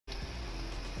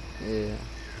Yeah.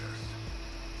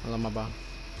 I love my bro.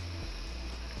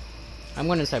 I'm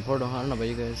going inside portal. I don't know about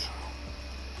you guys.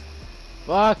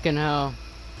 Fucking hell.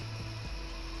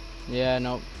 Yeah,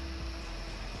 no.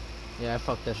 Yeah, I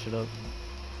fucked that shit up.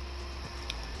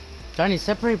 Johnny,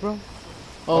 separate, bro.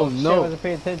 Oh, shit, no. I wasn't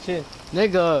paying attention.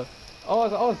 Nigga.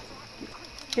 Oh.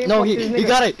 No, he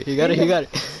got it. He got it.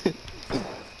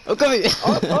 Oh, come here.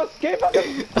 Skate fuck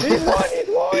him. He's won.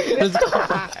 Let's go.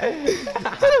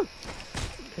 Get him.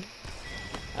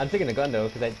 I'm taking a gun though,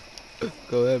 cause I.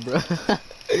 Go ahead, bro.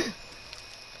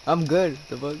 I'm good.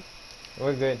 The fuck?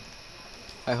 We're good.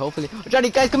 Alright, hopefully. Oh, Johnny,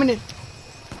 guys coming in.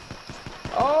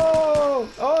 Oh,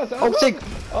 sick.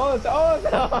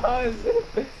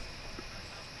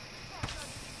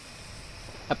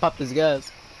 I popped his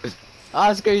gas.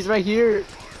 Oscar, he's right here.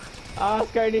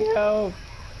 Oscar, I need help.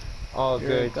 Oh,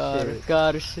 good.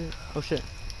 God, shit. Oh shit.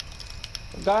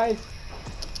 Guys.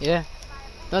 Yeah.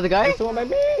 Another guy? There's someone by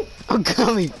me. I'm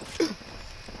coming.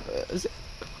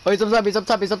 Oh, he's up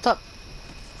top. He's up top.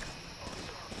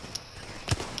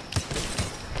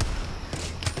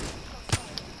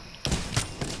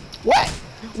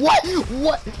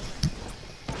 What?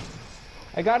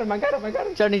 I got him.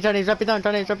 Johnny, drop it down.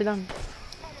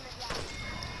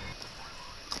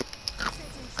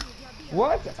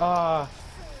 What?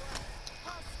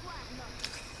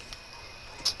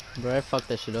 Bro, I fucked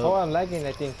that shit up. Oh, I'm lagging,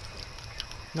 I think.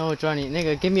 No, Johnny,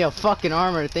 nigga, give me a fucking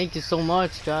armor. Thank you so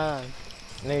much, God.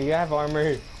 Nigga, you have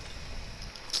armor.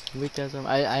 Weak ass armor.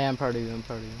 I am proud of you. I'm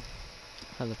proud of you.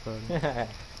 Hella proud.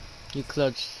 You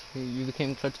clutch. You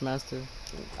became clutch master.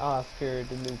 Oscar,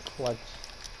 the new clutch.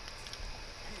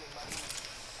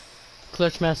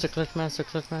 Clutch master.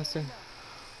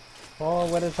 Oh,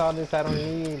 what is all this I don't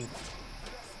need?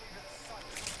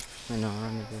 I know,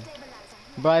 I'm good.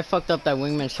 Bro, I fucked up that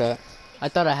wingman shot. I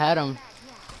thought I had him,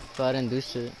 but I didn't do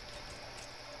shit.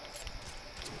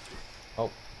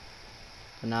 Oh.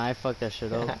 But nah, I fucked that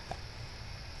shit up.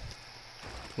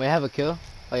 Wait, I have a kill?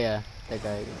 Oh yeah, that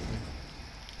guy.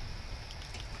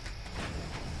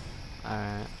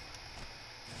 Alright.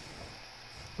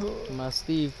 Come on,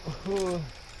 Steve.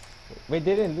 Wait,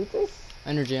 they didn't loot this?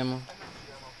 Energy ammo.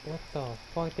 What the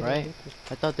fuck? They Right? didn't loot this?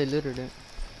 I thought they looted it.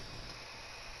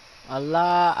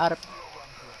 Allah.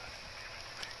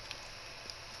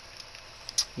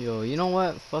 Yo, you know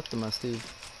what? Fuck them, Steve.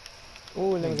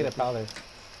 Ooh, let me get a powder.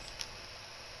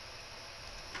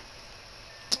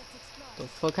 The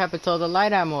fuck happened to all the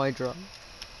light ammo I dropped?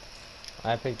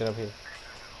 I picked it up here.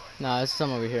 Nah, there's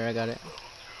some over here. I got it.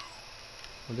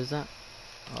 What is that?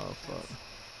 Oh, fuck.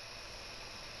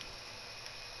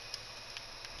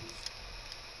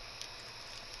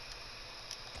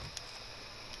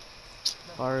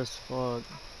 Far as fuck.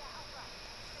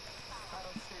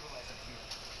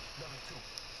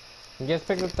 You guys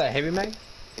picked up that heavy mag?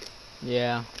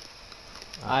 Yeah.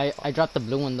 I dropped the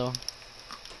blue one though.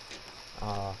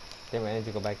 Damn, I need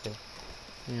to go back there.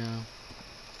 Yeah.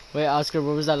 Wait, Oscar,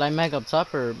 where was that light mag, up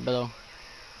top or below?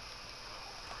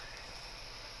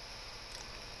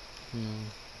 No.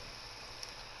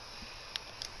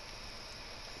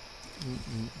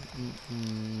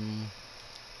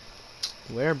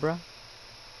 Where, bruh?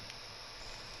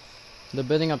 The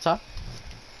building up top?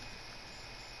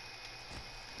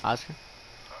 Oscar?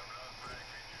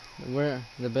 Where?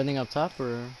 The building up top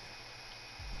or?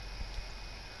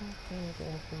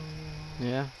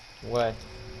 Yeah. What?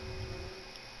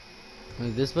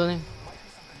 This building?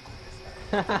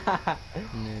 Nigga.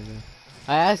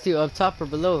 I asked you up top or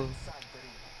below.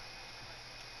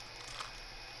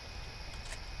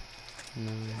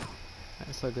 No.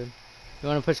 That's all good. You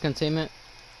wanna push containment?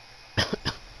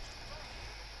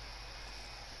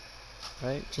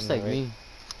 Right? Just like me.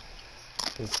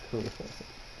 It's cool.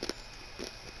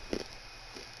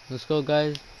 Let's go,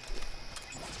 guys.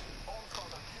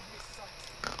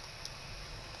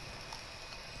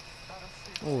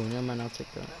 Oh, never mind, I'll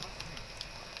take that.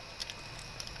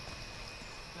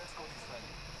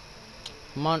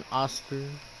 Come on, Oscar.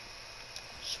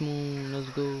 Shmoon, let's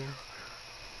go.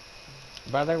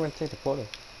 Brother, went to take the portal.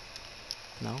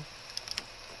 No?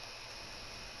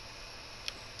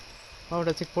 Why would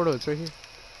I take portal? It's right here.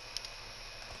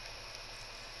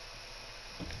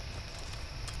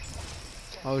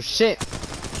 Oh shit!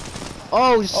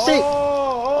 Oh shit!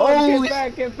 Oh,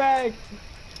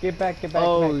 get back!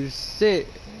 Oh shit!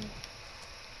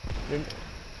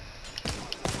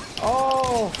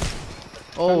 Oh!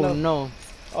 Oh no!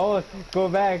 Oh, go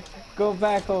back, oh,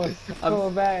 go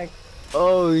back.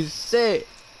 Oh shit!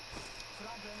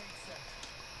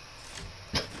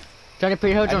 Trying to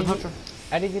put your head on.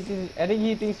 I think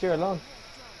he thinks you're alone.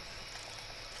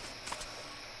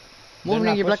 Moving,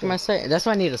 not you're blocking pushing. my sight. That's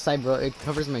why I need a sight, bro. It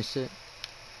covers my shit.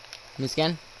 Let me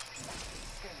scan.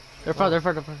 They're far, they're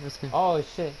far, they're far. Let's go. Oh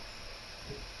shit.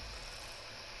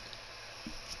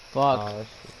 Fuck. Oh shit.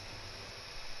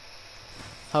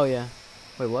 Oh yeah.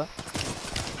 Wait, what?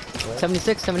 What?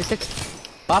 76, 76.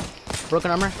 Bob,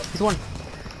 broken armor. He's one.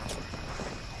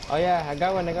 Oh yeah, I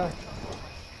got one, I got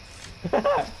one.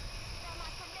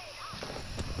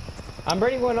 I'm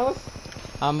burning one else.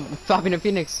 I'm popping a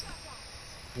phoenix.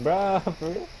 Bruh, for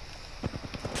real?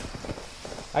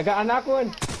 I knocked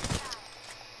one.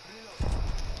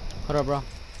 Hold up, bro.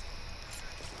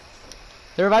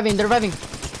 They're reviving, they're reviving.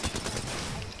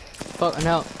 Fuck,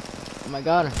 no. Oh my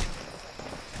god.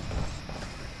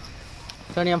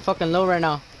 Tony, I'm fucking low right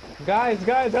now. Guys,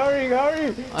 hurry.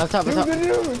 Up top, up top.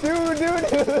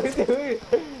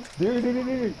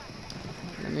 Dude.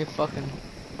 Let me fucking...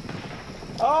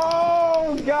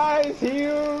 Oh, guys,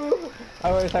 heal.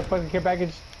 I wish I fucking care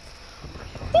package.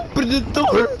 Open the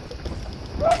door!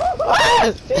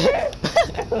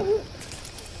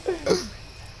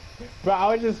 Bro,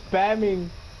 I was just spamming.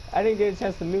 I didn't get a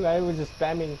chance to loot. I was just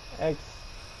spamming X.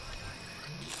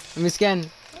 Let me scan.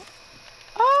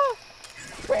 Ah!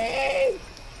 Wait!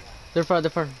 They're far,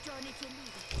 they're far.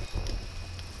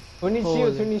 Who needs Holy.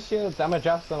 shields? Who needs shields? I'm gonna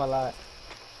drop some a lot.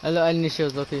 I need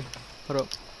shields, okay. Hold up.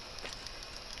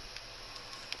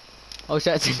 Oh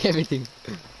shit, I took everything.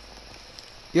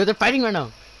 Yo, they're fighting right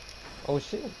now. Oh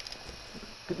shit.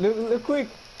 Look quick.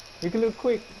 You can look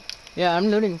quick. Yeah, I'm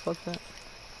looting, fuck that.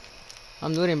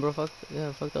 I'm looting, bro, fuck.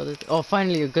 Yeah, fuck the other Oh,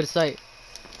 finally, a good sight.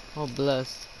 Oh,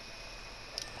 bless.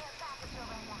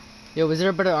 Yo, was there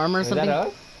a better armor or Is something? that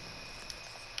us?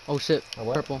 Oh shit, A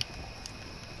what? purple.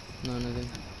 No, nothing.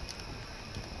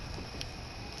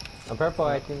 A purple,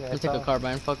 I think. Let's take a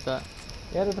carbine, fuck that.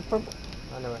 Yeah, there's a purple.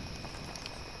 Oh, no way.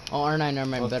 Oh, R9,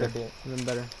 R9, Most better. took it. Even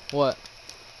better. What?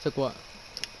 Took what?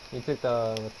 You took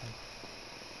the...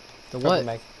 The purple what?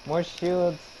 mag. More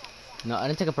shields. No, I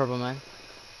didn't take a purple, man.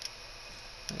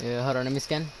 Yeah, hold on, let me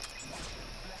scan.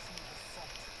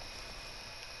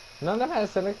 None of them has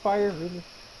select fire, really.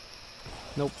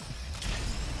 Nope.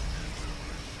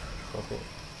 Okay.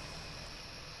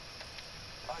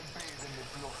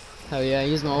 Hell yeah,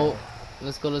 use my ult.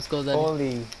 Let's go, daddy.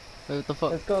 Holy. Wait, what the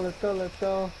fuck? Let's go.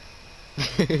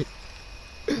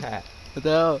 What the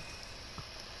hell?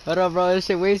 Hold on, bro, this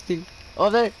shit wasting. Oh,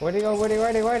 there! Where'd he go? Where'd he?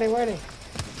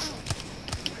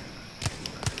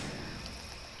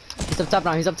 He's up top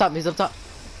now, he's up top.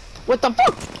 What the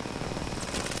fuck?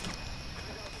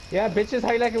 Yeah, bitches,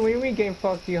 how you like it when we game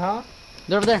fucked you, huh?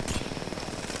 They're over there.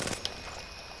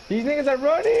 These niggas are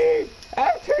running!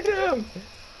 After them!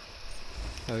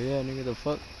 Oh yeah, nigga, the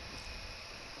fuck?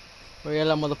 Where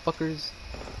y'all at, motherfuckers?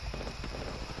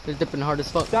 They're dipping hard as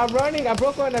fuck. Stop running! I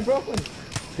broke one!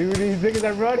 Dude, these niggas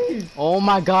are running! Oh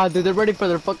my god, dude, they're ready for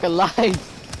their fucking lives.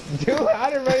 Dude, I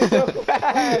done running so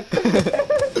fast!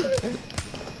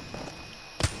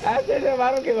 After them,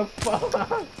 I don't give a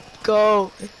fuck!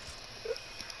 Go!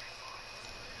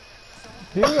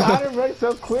 Dude, I done running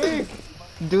so quick!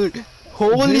 Dude,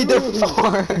 holy the Dude.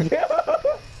 far!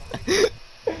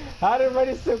 How did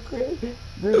running so quick?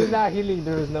 Dude, he's not healing,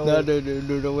 there was no way.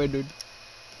 No way, dude.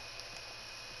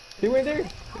 He went there?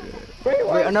 Wait,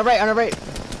 Wait, on the right.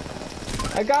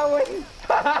 I got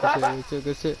one!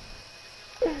 Good shit.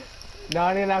 No,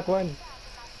 I didn't knock one.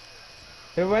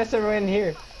 The rest are in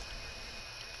here.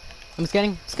 I'm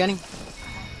scanning. No,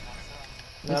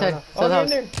 Inside, no. inside Oh, the house.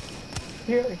 they're in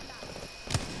there. Here.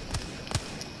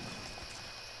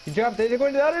 You dropped it. They're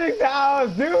going to the other house,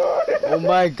 dude. Oh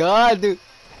my god, dude.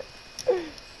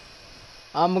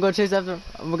 I'm gonna go chase after him.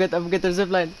 I'm gonna get their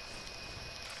zipline.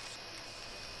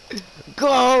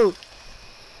 Go!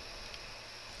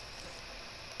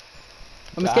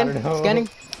 I'm I scanning. don't know. Scanning.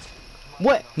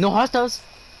 What? No hostiles?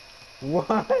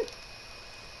 What?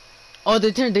 Oh,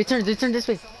 they turned this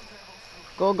way.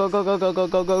 Go.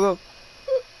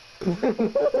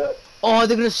 Oh,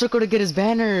 they're gonna circle to get his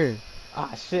banner.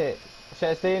 Ah, shit. Should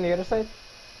I stay on the other side?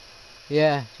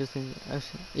 Yeah, just in,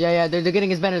 yeah, they're getting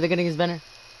his banner.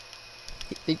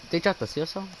 They dropped us. You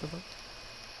saw? What the fuck?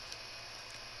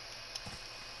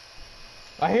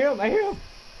 I hear him.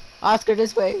 Oscar,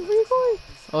 this way. Where you going?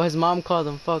 Oh, his mom called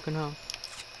him. Fucking hell.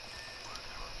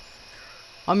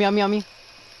 On me.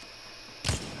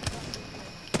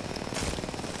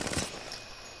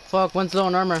 Fuck, one's low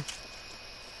on armor.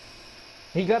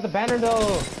 He got the banner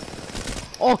though.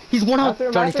 Oh, he's one health.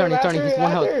 After him, Johnny, he's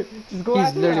one health. Just go He's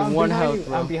after him. literally I'm one behind health, you.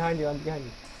 bro. I'm behind you.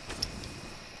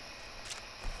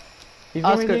 He's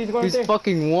going Oscar, he's going he's there.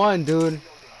 fucking one, dude.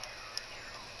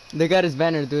 They got his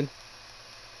banner, dude.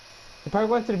 He probably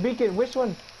went to the beacon. Which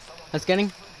one? I'm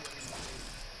scanning.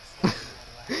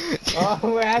 Oh,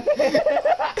 what?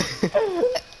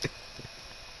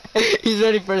 He's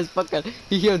ready for his fucking.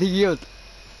 He healed. He healed.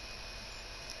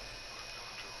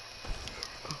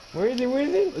 Where is he? Where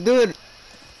is he? Dude.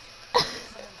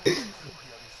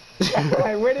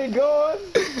 Where did he go?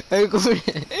 Hey, go for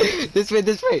it. This way.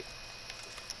 This way.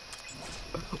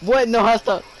 What? No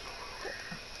hostile.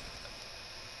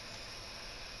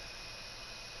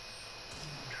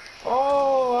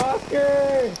 Oh,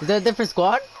 Oscar! Is that a different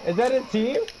squad? Is that a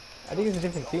team? I think it's a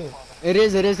different team. It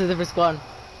is. It is a different squad.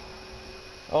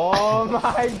 Oh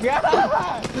my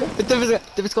god!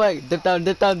 Different squad. Dip down.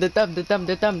 Dip down. Dip down. Dip down.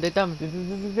 Dip down. Dip down. This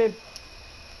is it.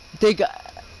 Take.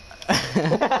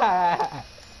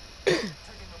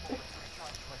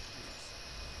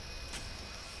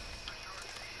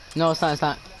 No, it's not. It's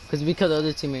not. Cause we killed the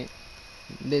other teammate.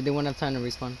 They won't have time to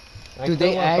respawn. Dude,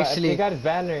 they actually. They got his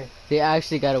banner. They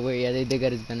actually got away. Yeah, they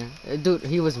got his banner. Dude,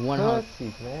 he was one health.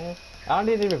 Pussies, man. I don't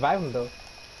think they revive him though.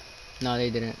 No, they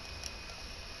didn't.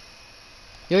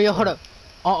 Yo, hold up.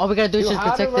 All we gotta do is Dude, just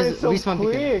how protect they this run so respawn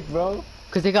beacon. quick, bro.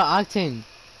 Cause they got octane.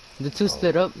 The two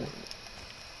split up.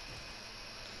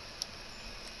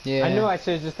 Yeah. I knew I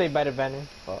should have just stayed by the banner.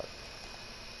 Fuck.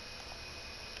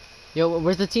 Yo,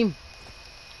 where's the team?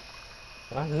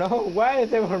 I don't know. Why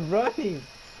is everyone running?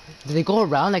 Did they go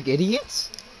around like idiots?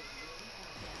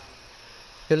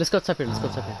 Yo, let's go top here. Let's go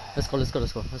top here. Let's go. Let's go.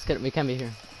 Let's go. Let's get. We can't be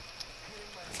here.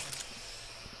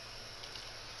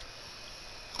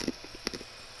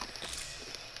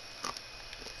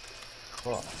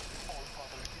 Fuck.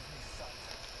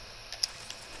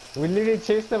 We literally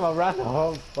chased them around the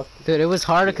whole fucking. Dude, it was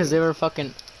harder because they were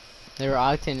fucking. They were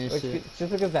octane and shit. It's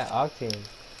just because that octane.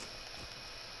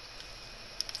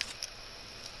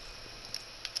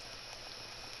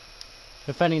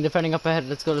 Defending up ahead.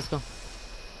 Let's go. Let's go.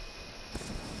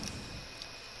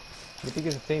 You think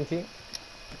it's the same team?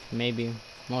 Maybe.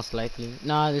 Most likely.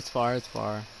 Nah, it's far. It's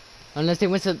far. Unless they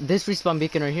went to this respawn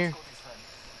beacon right here.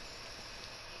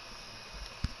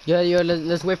 Yo,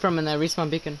 let's wait for him in that respawn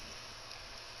beacon.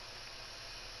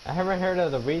 I haven't heard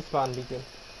of the respawn beacon.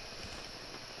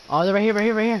 Oh, they're right here, right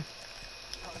here, right here.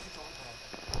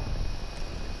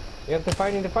 You have to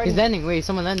fighting, He's landing. Wait,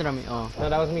 someone landed on me. Oh. No,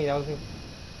 that was me, that was me.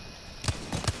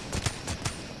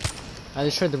 I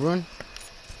destroyed the ruin.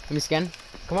 Let me scan.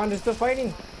 Come on, they're still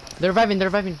fighting. They're reviving, they're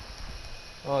reviving.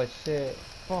 Oh shit.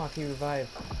 Fuck, he revived.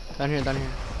 Down here, down here.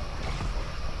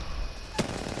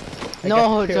 I No,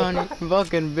 got killed. Johnny.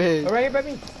 Fucking bitch. Oh, right here by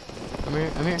me. I'm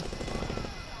here, I'm here.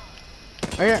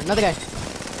 Right here, another guy.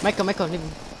 Michael, leave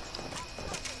him.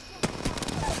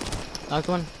 Knocked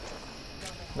one.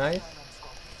 Nice.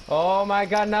 Oh my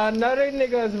god, now another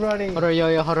nigga is running. Hold on,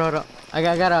 yo, hold on. I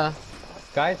gotta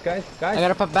Guys. I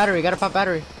gotta pop battery,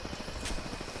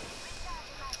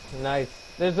 Nice.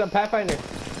 There's a Pathfinder.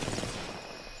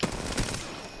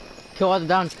 Kill all the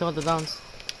downs. Come on.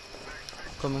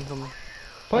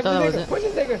 Push thought that was this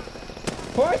it. nigga.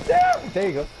 Push him. There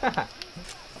you go.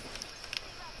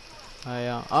 Oh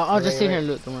yeah, I'll just sit Right. here and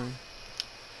loot, don't worry.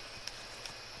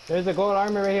 There's a gold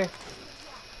armor right here.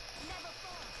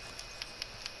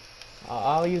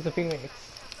 I'll use the Phoenix.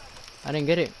 I didn't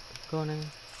get it. Go on in.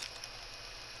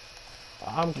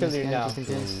 I'm killing you now. Just in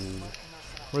case.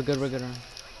 We're good.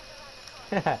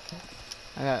 I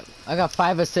got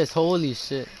 5 assists, holy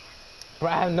shit. Bro,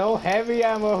 I have no heavy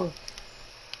ammo.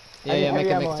 Yeah, make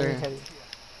a ammo. mixer.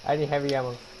 I need heavy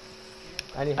ammo.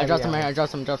 I dropped some here, I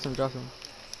dropped some.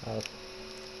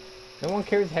 No one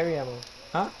carries heavy ammo.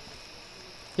 Huh?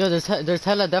 Yo, there's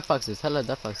hella death boxes here.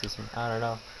 I don't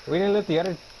know. We didn't let the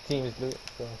other teams loot,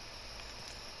 so.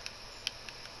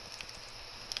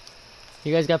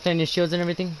 You guys got plenty of shields and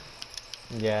everything?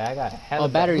 Yeah, I got hella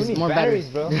batteries, Who needs more batteries,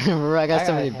 bro. Bro, I got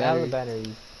so many hella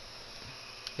batteries.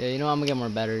 Yeah, you know I'm gonna get more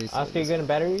batteries. Oscar, you getting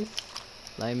batteries?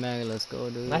 Light mag, let's go,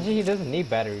 dude. Actually, he doesn't need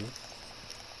batteries.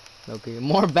 Okay,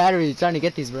 more batteries. Trying to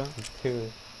get these, bro.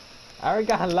 Two. I already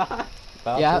got a lot.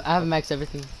 Yeah, I have maxed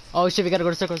everything. Oh shit, we gotta go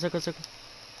to circle.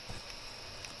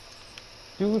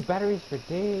 Dude, batteries for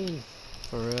days.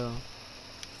 For real.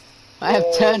 I have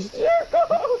 10.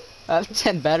 Circle! I have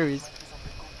 10 batteries.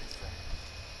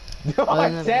 No, Oh,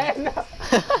 no. 10!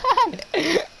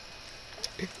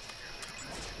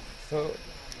 Oh.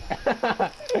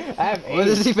 I have 8. Well,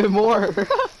 there's even more.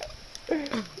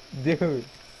 Dude.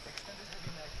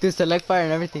 Dude, select fire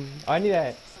and everything. I need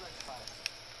that.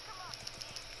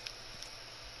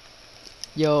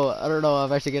 Yo, I don't know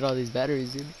if I should get all these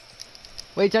batteries, dude.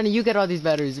 Wait, Johnny, you get all these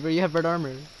batteries, bro. You have red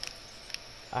armor.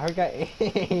 I already got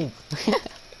 8.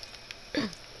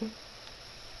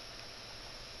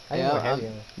 I need more heavy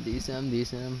ammo. I'm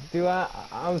decent. Dude,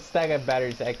 I'm stacking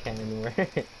batteries I can't anymore.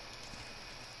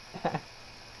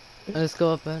 Let's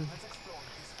go up, man.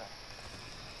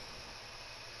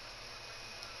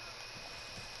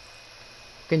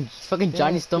 Fucking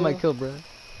Johnny stole my kill, bro.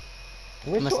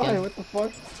 Which Must one? get- What the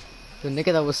fuck? The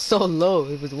nigga that was so low,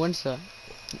 it was one shot.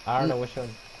 I don't know which one.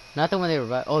 Not the one they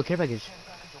revived. Oh, care package.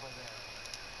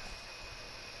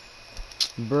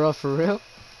 Bro, for real?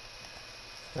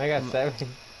 I got 7.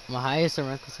 My highest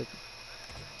rank was like.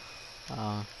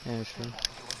 Oh, yeah, true.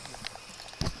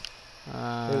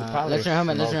 probably Let's your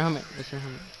helmet, let's smoke. your helmet, let's your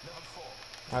helmet.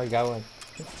 Oh, you got one.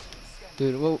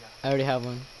 Dude, whoa, I already have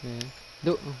one. Yeah.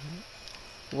 Dude,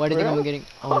 why do you think Real? I'm getting?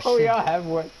 Oh, Oh, shit. yeah, I have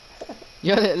one.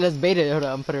 Yo, let's bait it. Hold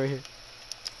on, I'm putting it right here.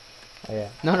 Oh, yeah.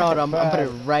 No, hold on, I'm putting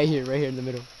it right here in the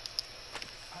middle.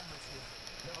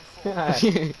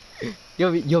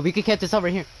 Yo, we could catch this up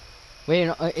right here. Wait,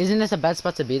 no, isn't this a bad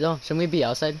spot to be though? Shouldn't we be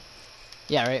outside?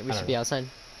 Yeah, right. We I should don't be know. outside.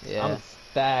 Yeah. I'm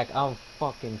stacked. I'm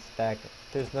fucking stacked.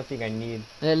 There's nothing I need.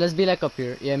 Yeah, let's be like up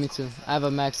here. Yeah, me too. I have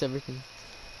a max everything.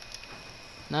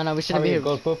 No, we shouldn't be Probably a here.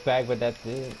 gold book bag, but that's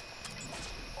it.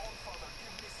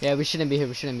 Yeah, we shouldn't be here.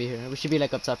 We shouldn't be here. We should be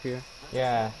like up top here.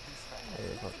 Yeah.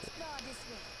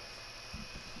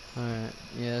 Alright.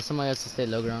 Yeah, somebody has to stay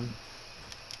low ground.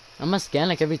 I'm gonna scan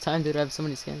like every time, dude. I have so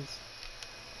many scans.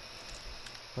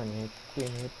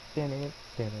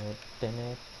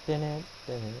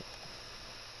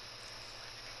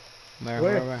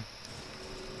 Where?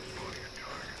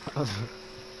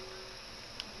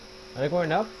 Are they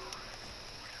going up?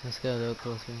 Let's go a little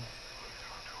closer.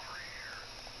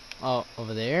 Oh,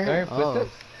 over there? There, Oh.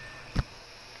 footsteps?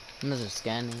 I'm just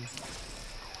scanning.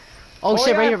 Oh,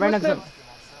 shit, right yeah, here, right next to him.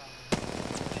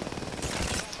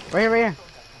 Right here.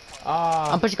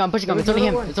 I'm pushing him. there's It's only him.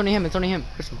 another one. It's only him.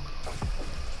 Push him.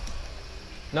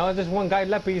 No, there's one guy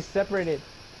left, but he's separated.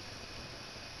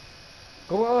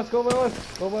 Go by us, go by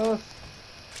us, go by us.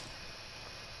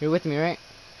 You're with me, right?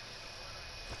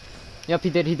 Yep, he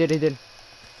did.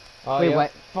 Oh, Wait, yeah. why?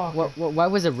 Fuck. Why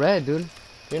was it red, dude?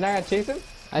 You're not gonna chase him?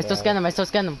 I still Yeah.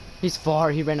 scanned him. He's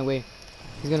far. He ran away.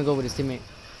 He's gonna go with his teammate.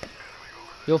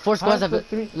 Yo, 4 squads have it.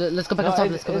 Let's go back up top.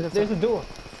 Let's go back up top. There's a duel.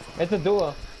 It's a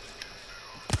duel.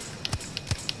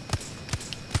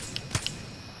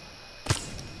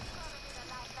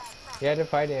 Yeah, they're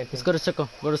fighting, I think. Let's go to circle.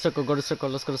 Let's go to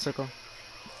circle.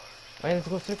 Alright, let's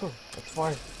go circle. That's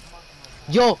far.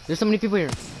 Yo, there's so many people here.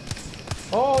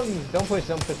 Oh, don't push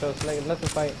us. Like, let them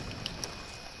fight.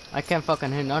 I can't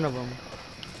fucking hit none of them.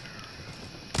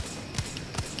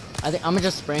 I think I'm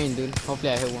just spraying, dude.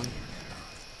 Hopefully I hit one.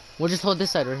 We'll just hold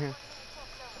this side right here.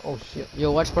 Oh shit.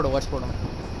 Yo, watch portal.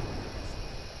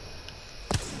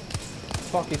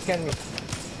 Fuck, he's scanning me.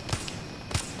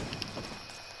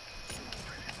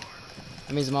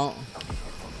 I mean, mount.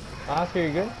 Oscar,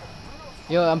 you good?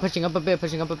 Yo, I'm pushing up a bit.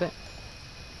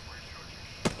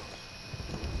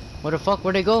 What the fuck?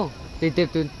 Where'd they go? They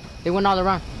dipped, dude. They went all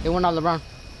around.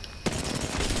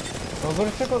 Oh, go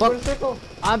to circle, Fuck. go to circle.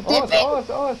 I'm dipping.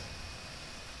 Us.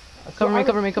 Cover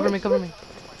me.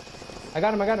 I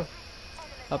got him.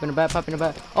 Pop in the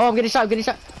back. Oh, I'm getting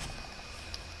shot.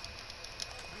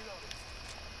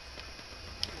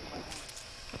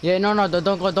 Yeah, no, don't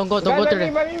go through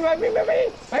there.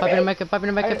 Pop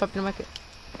in the market.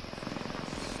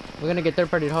 We're gonna get third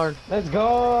partied hard. Let's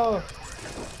go.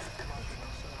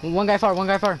 One guy far.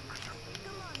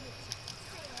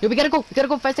 Yo, we gotta go.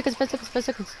 5 seconds. 5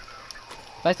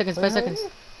 seconds.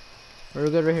 We're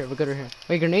good right here.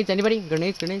 Wait, grenades? Anybody?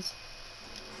 Grenades?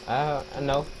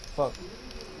 No. Fuck.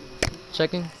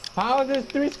 Checking. How is this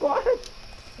 3 squads?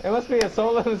 It must be a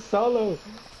solo.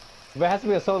 But it has to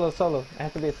be a solo.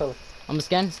 I'm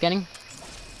Scanning.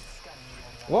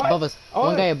 What? Above us. Oh,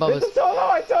 One guy above it's us. a solo.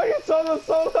 I told you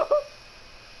solo.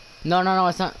 No,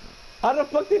 it's not. How the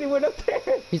fuck did he went up there?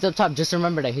 He's up top. Just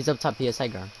remember that. He's up top. He has high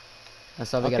ground.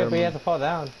 That's all we Okay, gotta but he has remember. to fall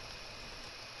down.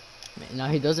 No,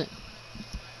 he doesn't.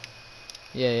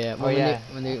 Yeah. Oh yeah.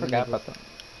 When I they forgot go- about that.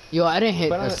 Yo, I didn't hit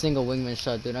But a on single wingman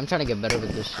shot, dude. I'm trying to get better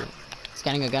with this shit.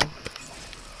 Scanning again.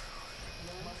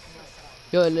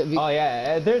 Yo, Oh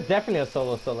yeah, there's definitely a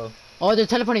solo. oh, they're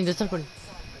teleporting.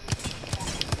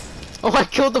 Oh, I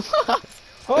killed them.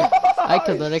 I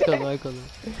killed them.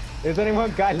 There's only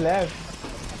one guy left.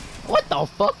 What the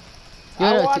fuck?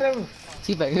 I want him.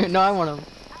 Teabag. No, I want him.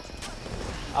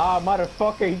 Ah,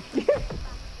 motherfucker.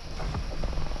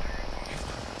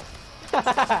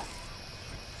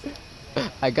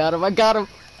 I got him.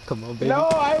 Come on, baby. No,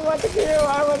 I want the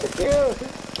kill.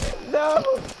 No.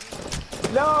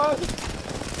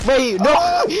 Wait, no.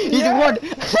 Oh, He's yes.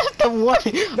 the one.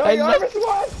 No, I you left. armor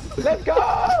SWAT. Let's go.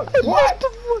 I What? left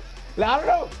him one. I don't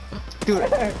know.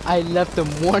 Dude, I left him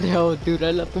one health, dude.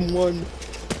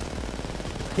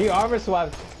 He armor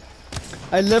swapped.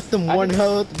 I left him I one think-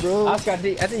 health, bro. Oscar, I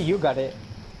think you got it.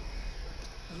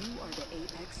 You are the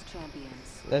Apex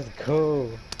champions. Let's go.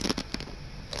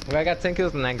 If I got 10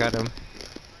 kills, then I got him.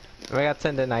 If I got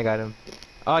 10, then I got him.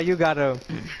 Oh, you got him.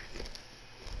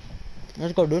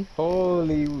 Let's go, dude.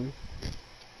 Holy.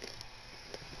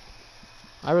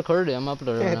 I recorded it. I'm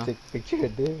uploading it I now. take a picture,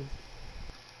 dude.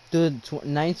 Dude,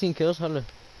 19 kills. Holy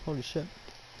shit.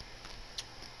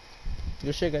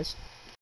 Good shit, guys.